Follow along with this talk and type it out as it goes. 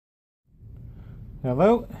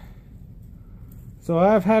Hello. So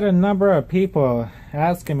I've had a number of people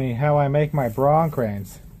asking me how I make my Bronc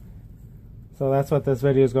reins. So that's what this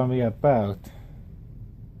video is going to be about.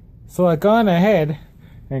 So I've gone ahead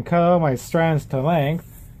and cut all my strands to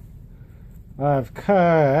length. I've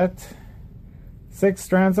cut 6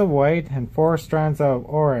 strands of white and 4 strands of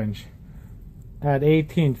orange at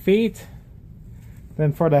 18 feet.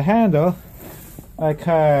 Then for the handle, I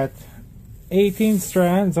cut 18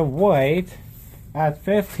 strands of white at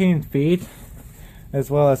 15 feet,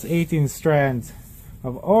 as well as 18 strands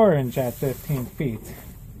of orange at 15 feet.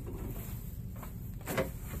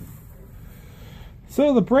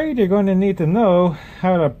 So the braid you're going to need to know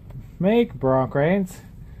how to make Bronc reins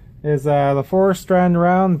is the 4-strand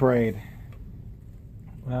round braid.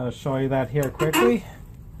 I'll show you that here quickly.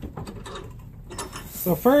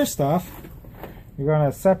 So first off, you're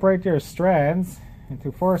going to separate your strands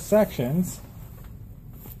into 4 sections.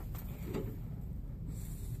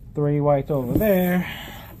 3 white over there,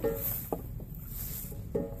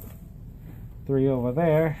 3 over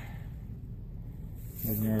there,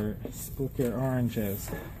 and you split your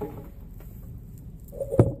oranges.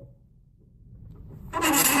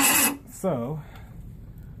 So,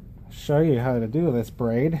 I'll show you how to do this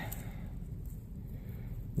braid.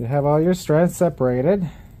 You have all your strands separated,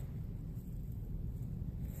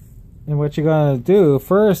 and what you're going to do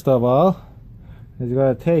first of all is you're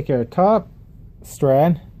going to take your top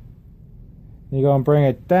strand, you're going to bring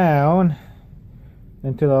it down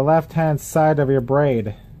into the left hand side of your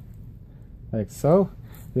braid, like so.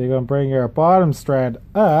 You're going to bring your bottom strand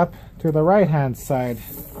up to the right hand side.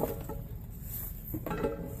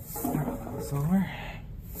 Roll this over.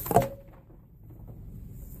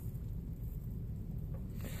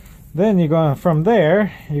 Then you're going from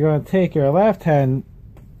there, you're going to take your left hand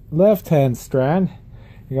strand,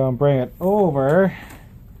 you're going to bring it over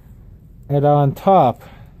and on top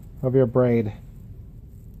of your braid.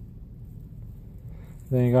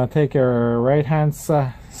 Then you're going to take your right hand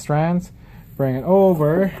strands, bring it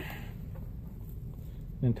over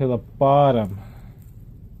into the bottom,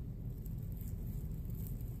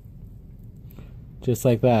 just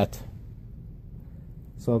like that.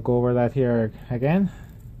 So I'll go over that here again.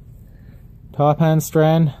 Top hand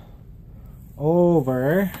strand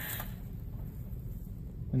over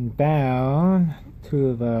and down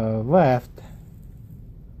to the left,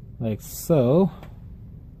 like so.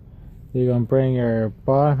 You're going to bring your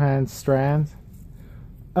bottom hand strands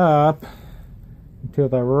up to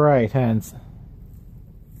the right hands.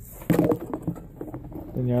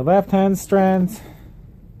 Then your left hand strands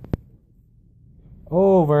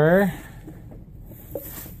over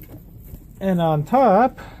and on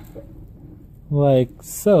top, like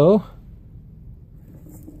so.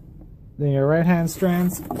 Then your right hand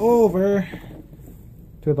strands over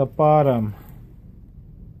to the bottom.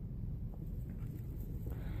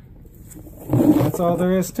 That's all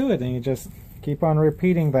there is to it, and you just keep on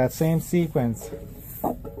repeating that same sequence.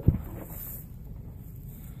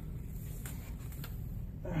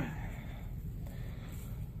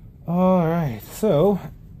 Alright, so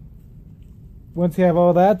once you have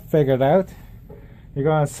all that figured out, you're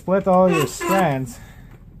going to split all your strands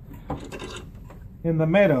in the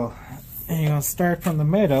middle. And you're going to start from the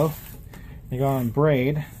middle. You're going to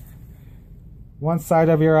braid one side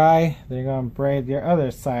of your eye, then you're going to braid your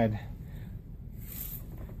other side.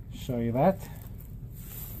 Show you that.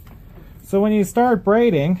 So when you start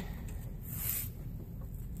braiding,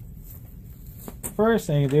 first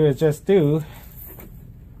thing you do is just do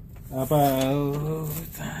about,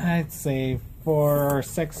 I'd say, 4 or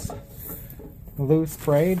 6 loose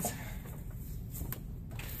braids,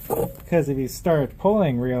 because if you start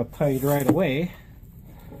pulling real tight right away,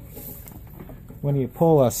 when you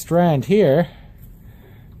pull a strand here,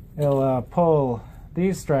 it'll pull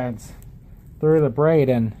these strands through the braid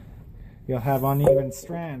and you'll have uneven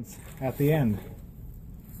strands at the end,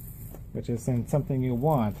 which isn't something you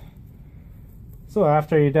want. So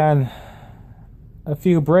after you've done a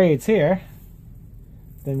few braids here,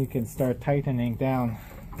 then you can start tightening down.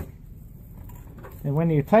 And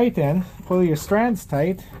when you tighten, pull your strands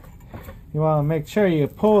tight, you want to make sure you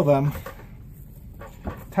pull them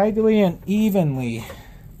tightly and evenly,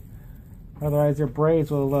 otherwise your braids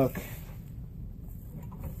will look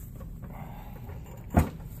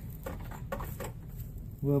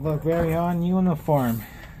very ununiform.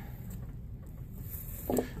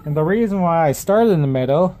 And the reason why I started in the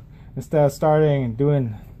middle instead of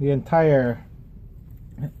doing the entire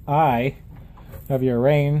eye of your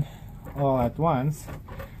rein all at once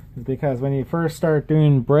is because when you first start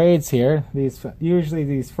doing braids here, usually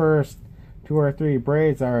these first 2 or 3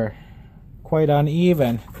 braids are quite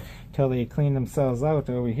uneven till they clean themselves out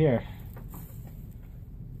over here.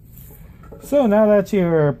 So now that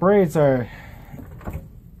your braids have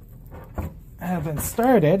been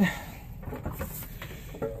started,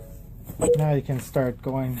 now you can start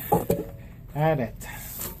going at it.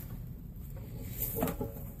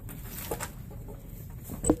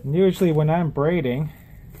 And usually when I'm braiding,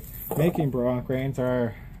 making Bronc reins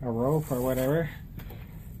or a rope or whatever,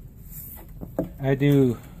 I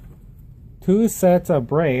do 2 sets of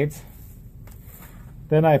braids,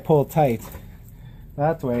 then I pull tight.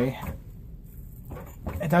 That way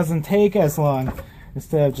it doesn't take as long,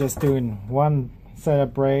 instead of just doing 1 set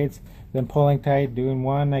of braids, then pulling tight, doing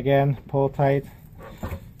 1 again, pull tight,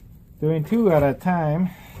 doing 2 at a time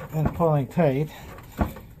and pulling tight.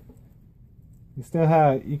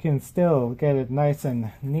 You can still get it nice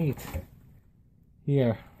and neat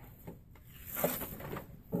here.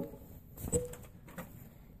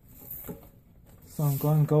 So I'm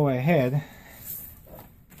going to go ahead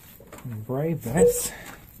and braid this.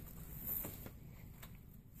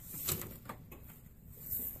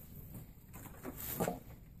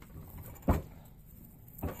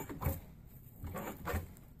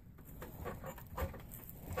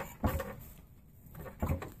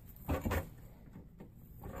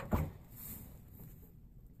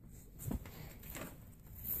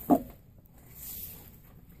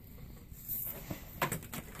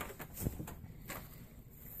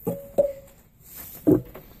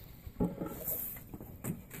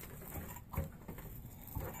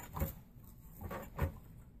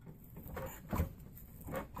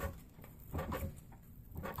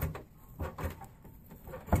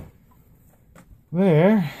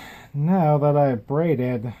 There, now that I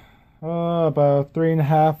braided about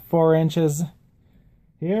 3.5, 4 inches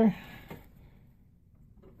here,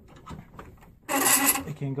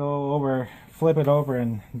 you can go over, flip it over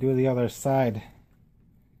and do the other side.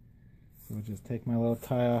 So I'll just take my little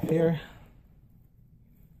tie off here.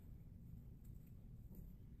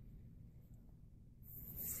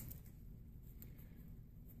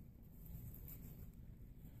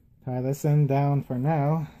 Tie this end down for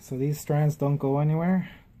now so these strands don't go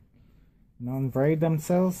anywhere and unbraid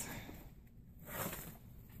themselves.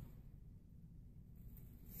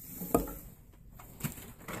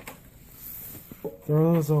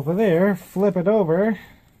 Throw those over there, flip it over.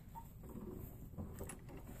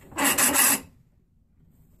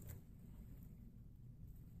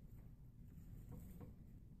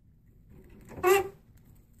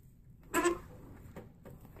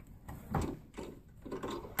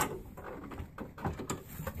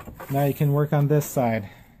 Now you can work on this side.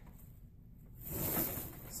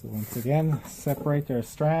 So once again, separate your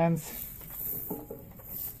strands.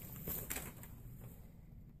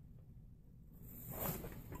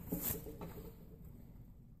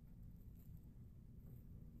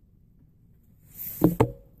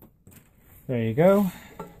 There you go.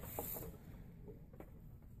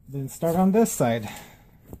 Then start on this side.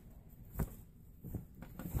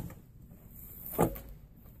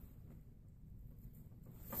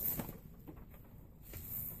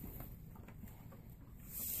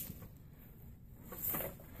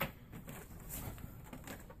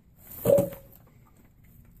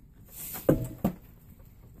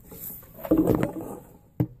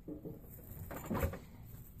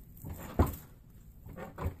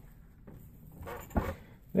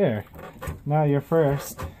 There. Now your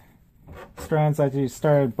first strands that you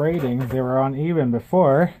started braiding, they were uneven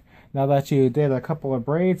before. Now that you did a couple of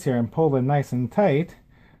braids here and pulled it nice and tight,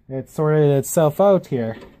 it sorted itself out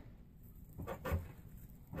here.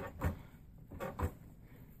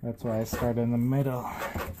 That's why I started in the middle.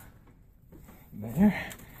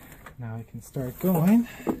 There. Now we can start going.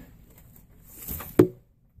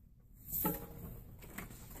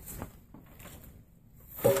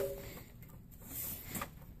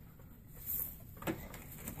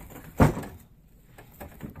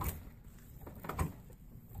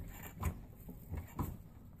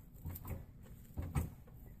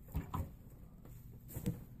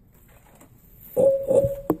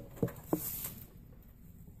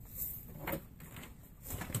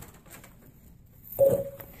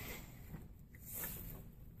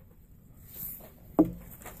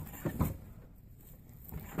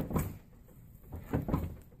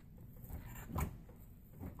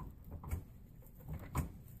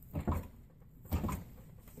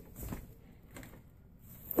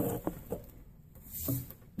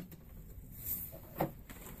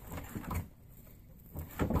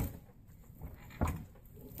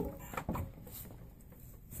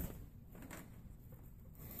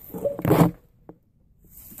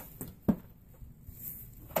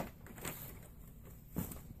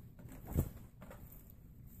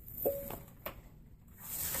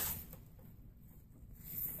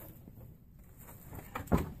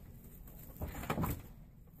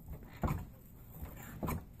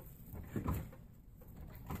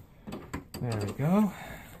 There we go.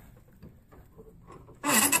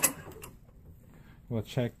 We'll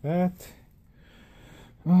check that.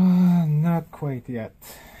 Not quite yet.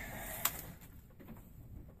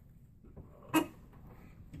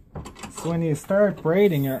 So when you start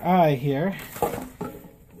braiding your eye here,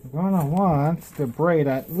 you're going to want to braid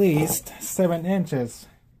at least 7 inches.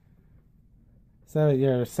 So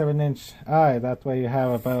your 7-inch eye, that way you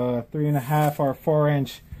have about a 3.5 or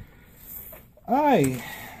 4-inch eye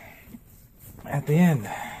at the end.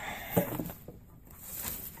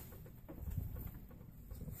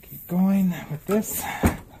 Keep going with this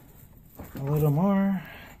a little more.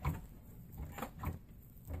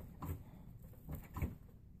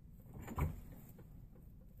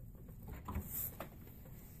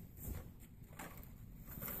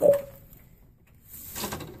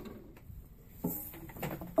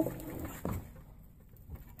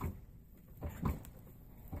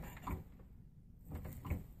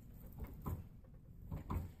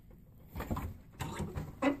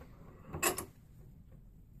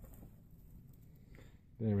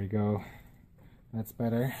 There we go. That's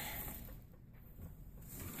better.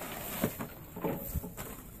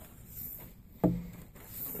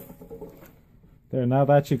 There, now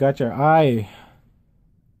that you got your eye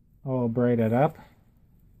all braided up,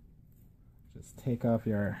 just take off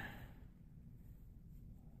your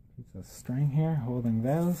piece of string here, holding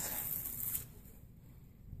those.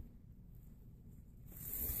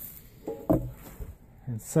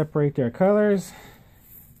 And separate your colors.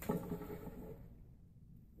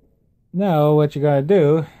 Now what you gotta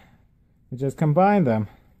do is just combine them.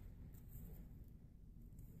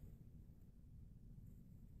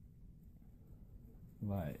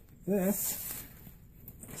 Like this.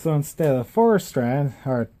 So instead of 4 strands,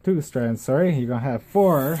 or 2 strands, sorry, you're gonna have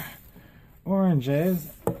 4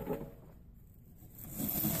 oranges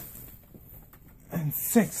and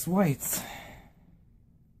 6 whites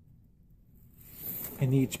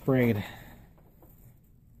in each braid.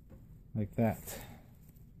 Like that.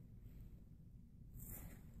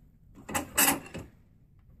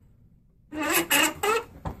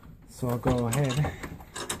 So I'll go ahead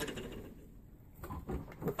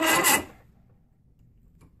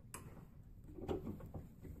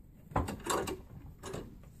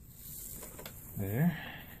there.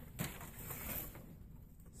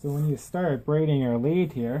 So when you start braiding your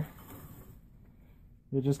lead here,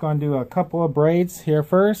 you're just going to do a couple of braids here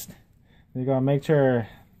first. You're going to make sure,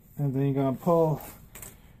 and then you're going to pull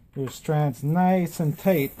your strands nice and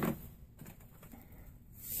tight.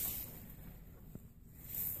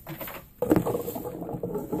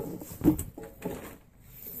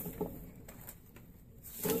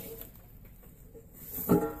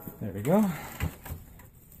 There we go.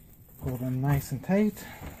 Pull them nice and tight.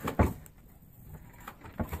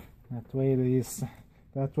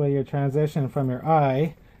 That way your transition from your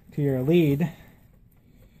eye to your lead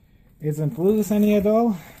isn't loose any at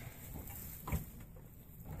all.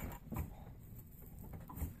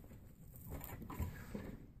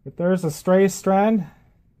 If there's a stray strand,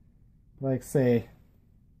 like say,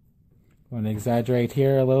 I'm going to exaggerate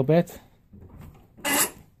here a little bit.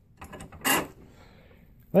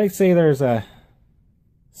 Like say there's a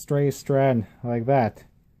stray strand like that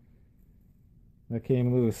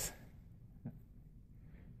came loose.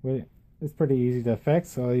 It's pretty easy to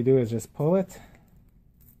fix. All you do is just pull it,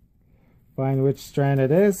 find which strand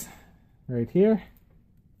it is right here,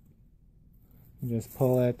 and just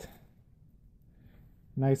pull it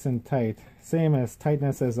nice and tight, same as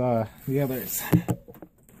tightness as the others.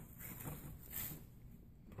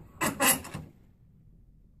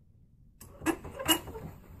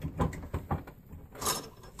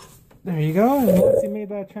 There you go. And once you made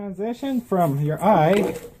that transition from your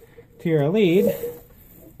eye to your lead,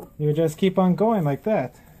 you just keep on going like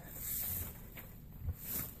that.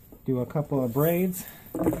 Do a couple of braids,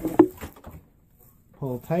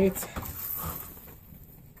 pull tight.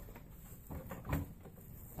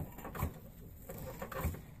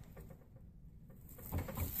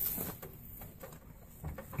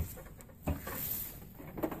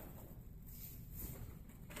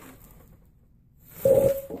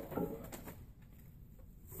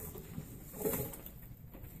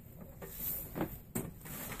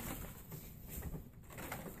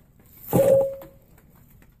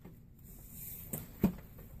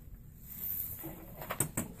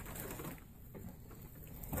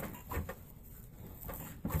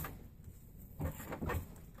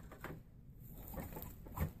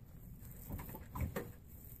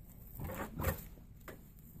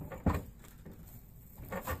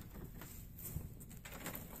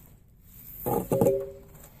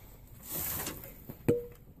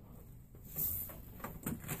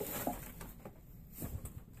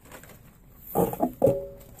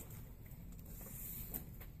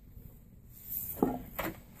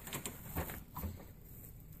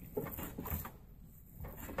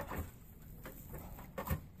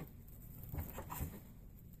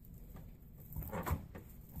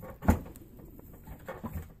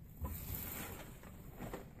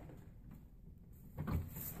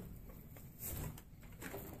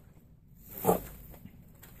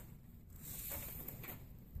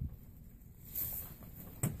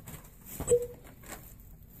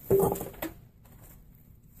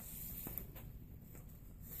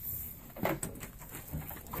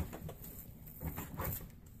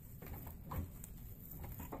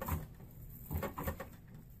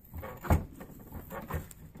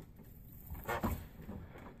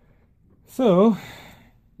 So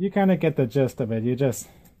you kind of get the gist of it. You just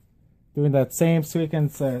doing that same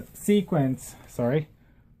sequence,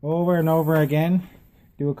 over and over again.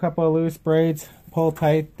 Do a couple of loose braids, pull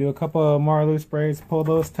tight, do a couple of more loose braids, pull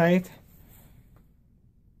those tight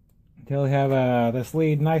until you have this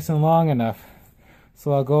lead nice and long enough.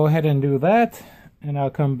 So I'll go ahead and do that and I'll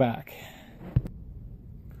come back.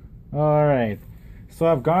 Alright, so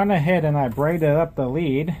I've gone ahead and I braided up the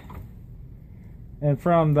lead, and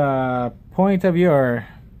from the point of your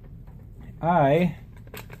eye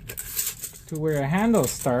to where your handle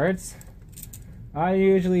starts, I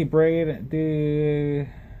usually do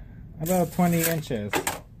about 20 inches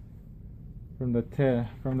from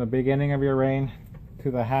the beginning of your rein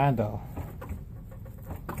to the handle.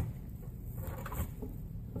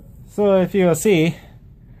 So if you'll see,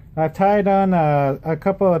 I've tied on a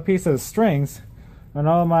couple of pieces of strings on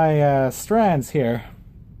all my strands here.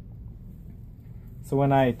 So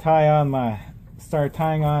when I start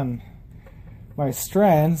tying on my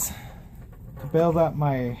strands to build up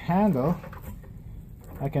my handle,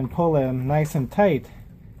 I can pull them nice and tight.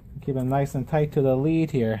 Keep them nice and tight to the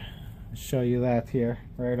lead here. I'll show you that here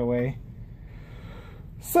right away.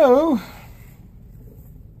 So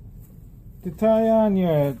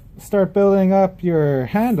to start building up your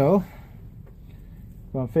handle,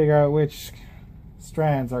 we'll figure out which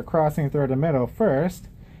strands are crossing through the middle first,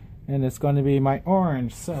 and it's going to be my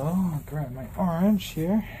orange. So I'll grab my orange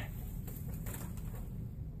here.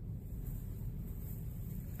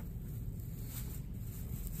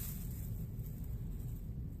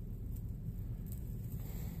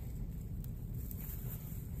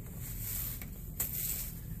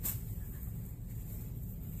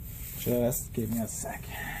 Just give me a sec.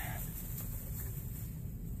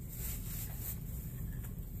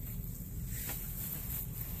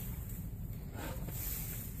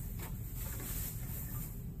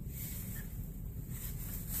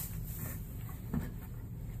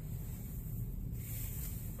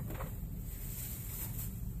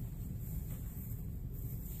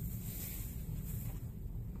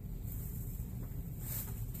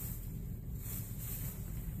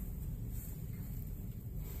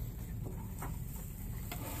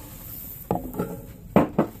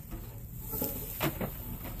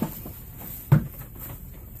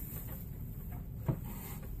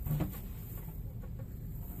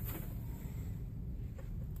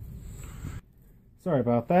 Sorry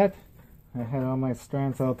about that. I had all my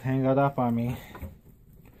strands all tangled up on me.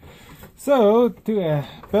 So to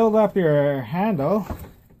build up your handle,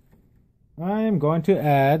 I'm going to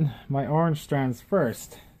add my orange strands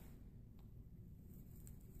first.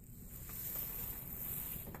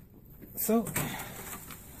 So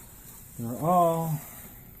they're all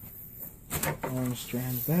orange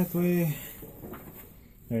strands that way.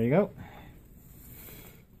 There you go.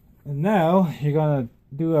 And now you're going to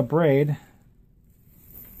do a braid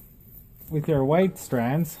with your white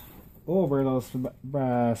strands over those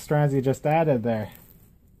strands you just added there.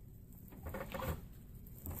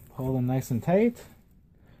 Hold them nice and tight.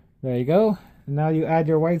 There you go. And now you add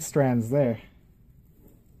your white strands there.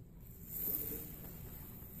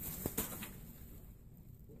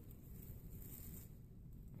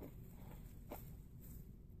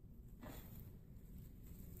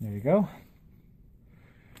 There you go.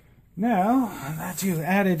 Now that you've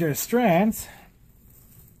added your strands,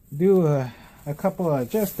 do a couple of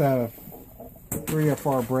just 3 or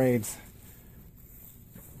 4 braids.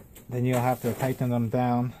 Then you'll have to tighten them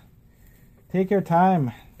down. Take your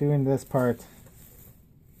time doing this part,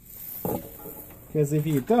 because if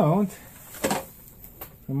you don't,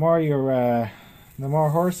 the more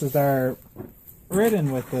horses that are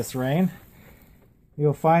ridden with this rein,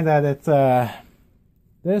 you'll find that it's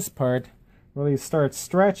this part really starts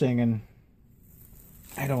stretching, and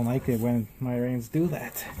I don't like it when my reins do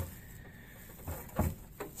that.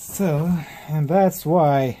 So, and that's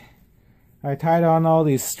why I tied on all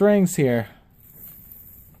these strings here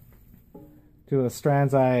to the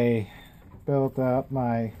strands I built up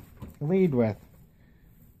my lead with.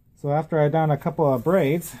 So after I've done a couple of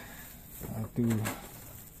braids, I'll do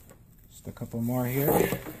just a couple more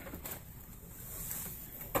here.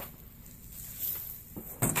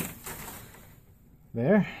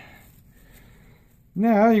 There.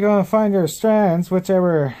 Now you're going to find your strands,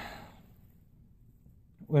 whichever,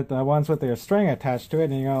 with the ones with their string attached to it,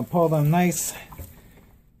 and you're going to pull them nice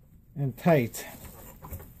and tight.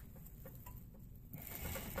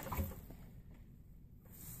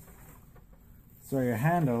 So your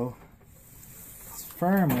handle is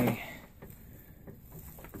firmly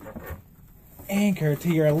anchored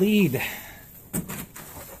to your lead.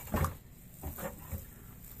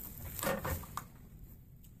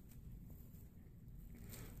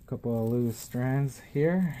 couple of loose strands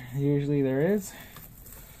here. Usually there is.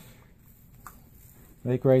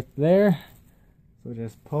 Like right there. So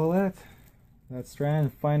just pull it, that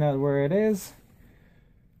strand, find out where it is.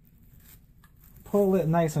 Pull it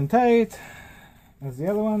nice and tight as the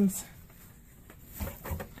other ones.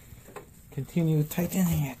 Continue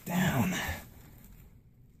tightening it down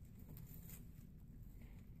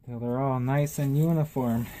till they're all nice and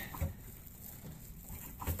uniform.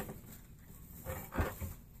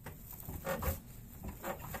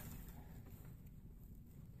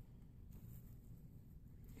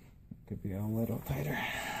 Could be a little tighter.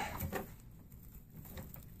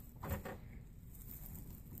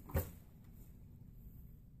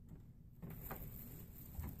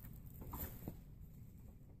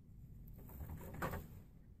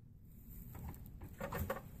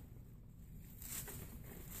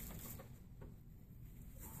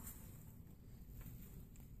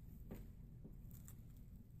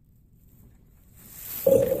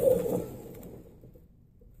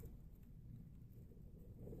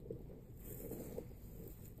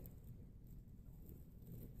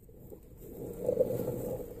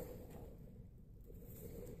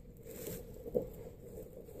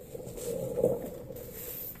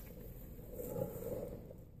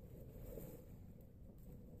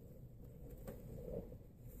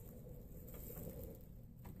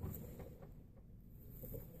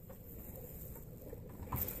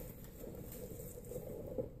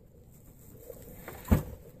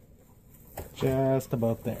 Just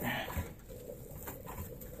about there.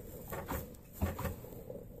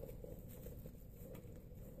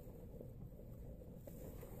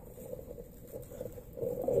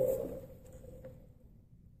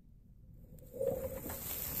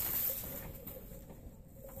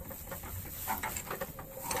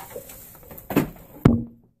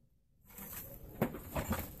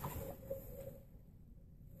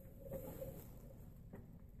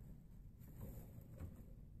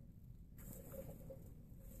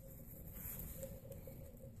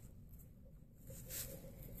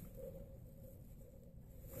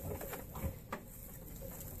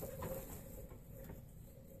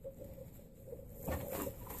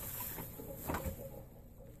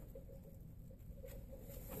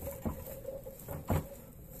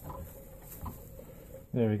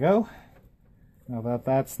 There we go. Now that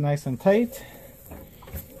that's nice and tight,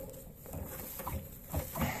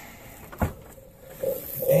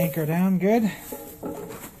 anchor down good,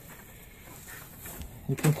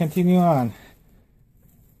 you can continue on.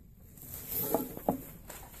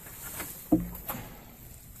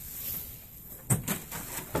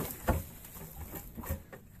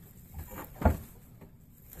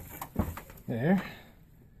 There.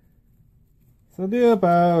 So do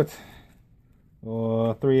about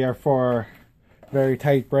 3 or 4 very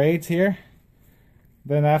tight braids here.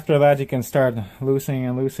 Then after that you can start loosening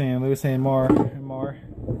and loosening and loosening more and more,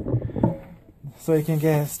 so you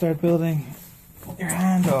can start building your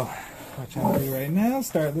handle, which I'll do right now.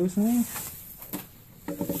 Start loosening.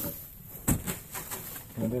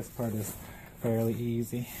 And this part is fairly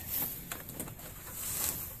easy,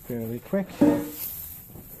 fairly quick.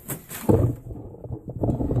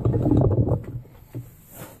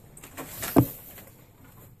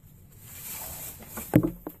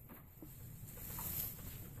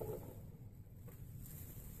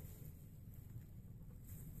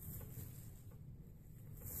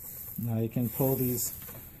 Now you can pull these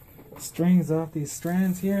strings off these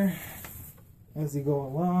strands here as you go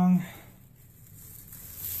along.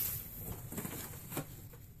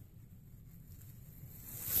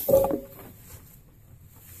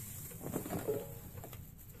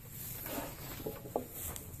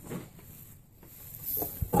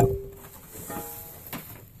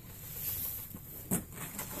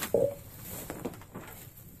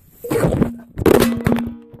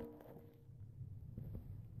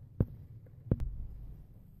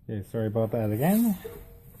 Okay, sorry about that again.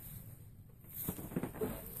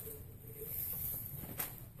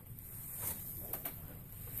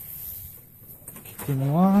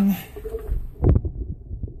 Continue on.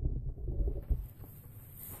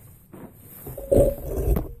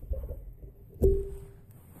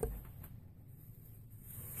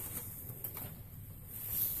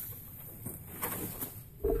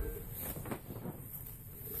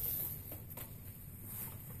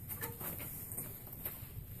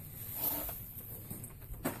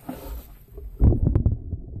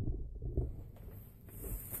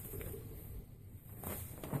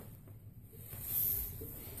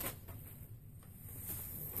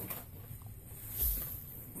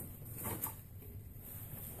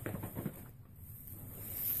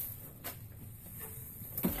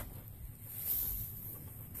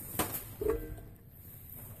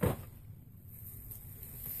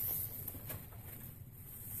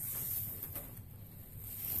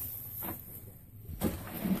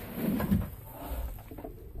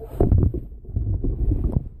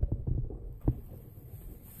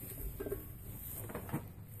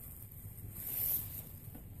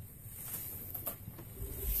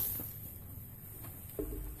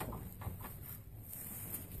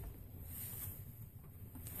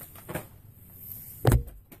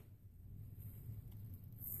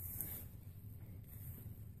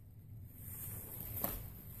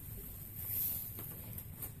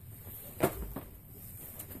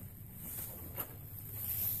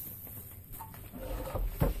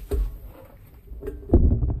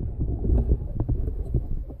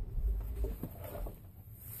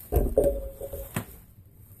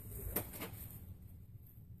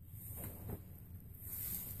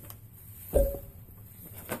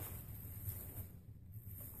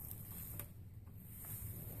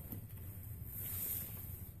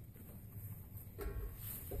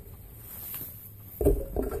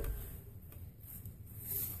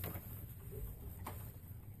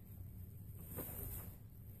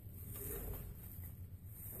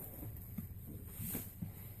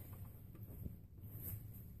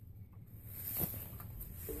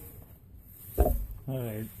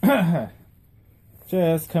 Alright,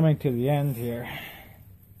 just coming to the end here.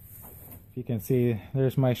 If you can see,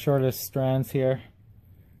 there's my shortest strands here.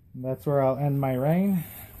 That's where I'll end my rein.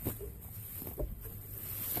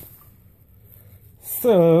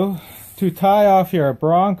 So, to tie off your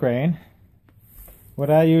Bronc rein, what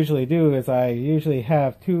I usually do is I usually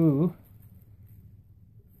have two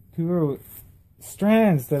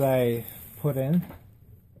strands that I put in,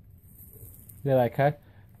 that I cut,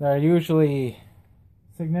 that are usually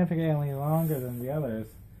significantly longer than the others.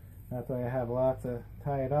 That's why I have lots to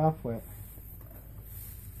tie it off with.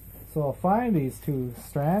 So I'll find these two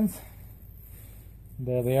strands.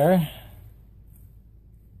 There they are.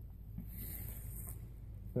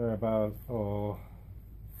 They're about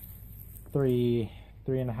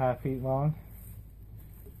 3.5 feet long.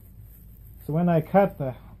 So when I cut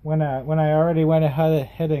when I already went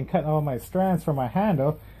ahead and cut all my strands for my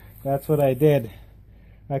handle, that's what I did.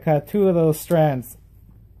 I cut two of those strands.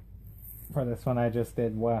 For this one I just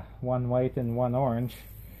did one white and one orange.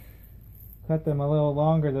 Cut them a little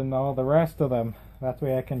longer than all the rest of them. That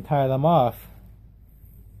way I can tie them off.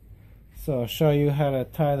 So I'll show you how to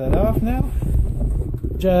tie that off now.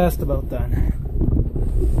 Just about done.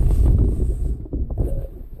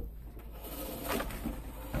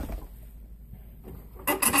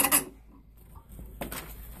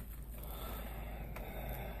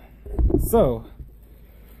 So,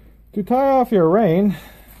 to tie off your rein,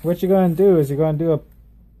 what you're going to do is you're going to do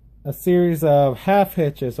a series of half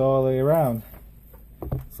hitches all the way around.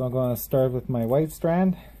 So I'm going to start with my white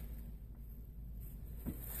strand.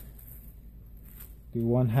 Do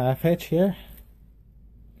one half hitch here.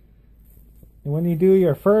 And when you do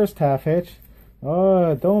your first half hitch,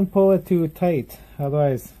 don't pull it too tight,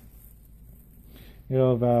 otherwise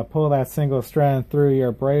you'll pull that single strand through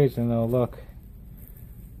your braids and it'll look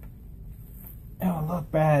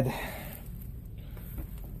bad.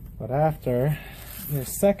 But after your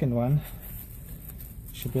second one,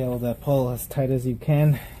 you should be able to pull as tight as you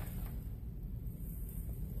can.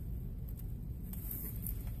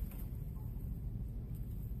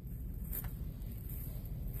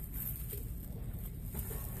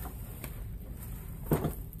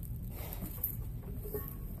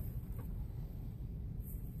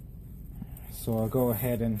 So I'll go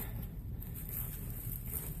ahead and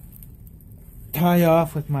tie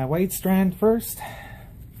off with my white strand first.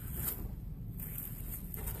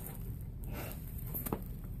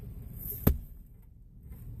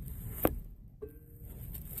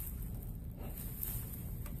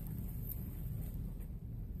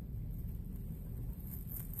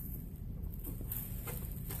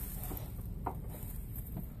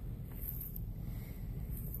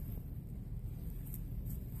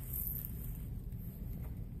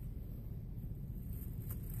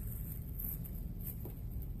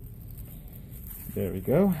 There we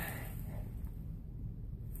go.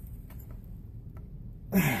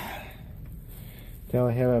 Till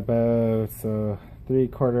I have about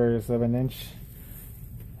 3/4 of an inch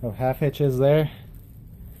of half hitches there.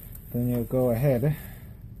 Then you'll go ahead.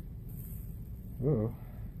 Oh,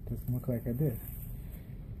 doesn't look like I did.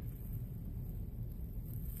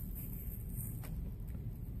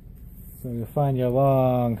 So you'll find your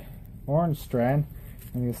long orange strand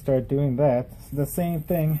and you start doing that. It's the same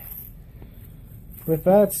thing with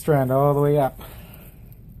that strand all the way up.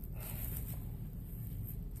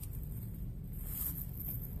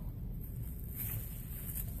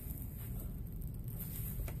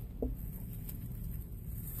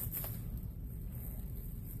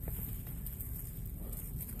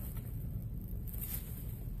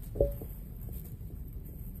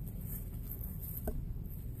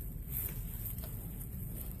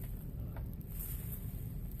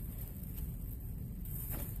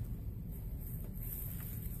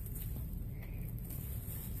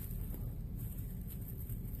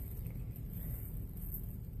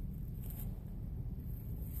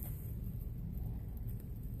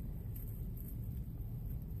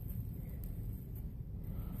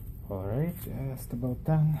 Alright, just about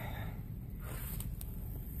done.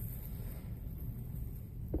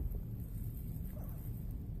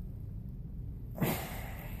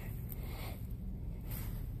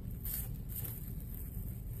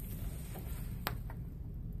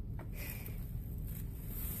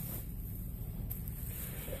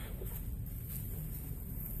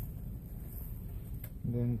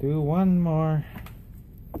 Then do one more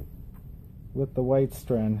with the white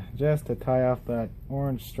strand, just to tie off that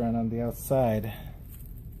orange strand on the outside.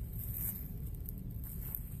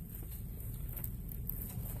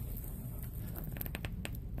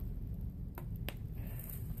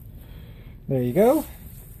 There you go.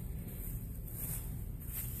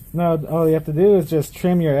 Now all you have to do is just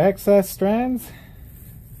trim your excess strands,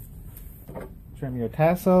 trim your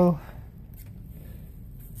tassel.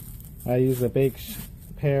 I use a big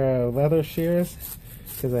pair of leather shears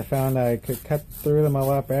because I found I could cut through them a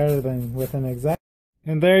lot better than with an exact.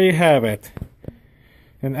 And there you have it.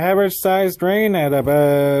 An average sized rein at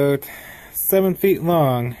about 7 feet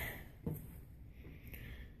long.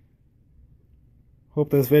 Hope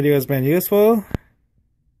this video has been useful.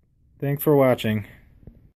 Thanks for watching.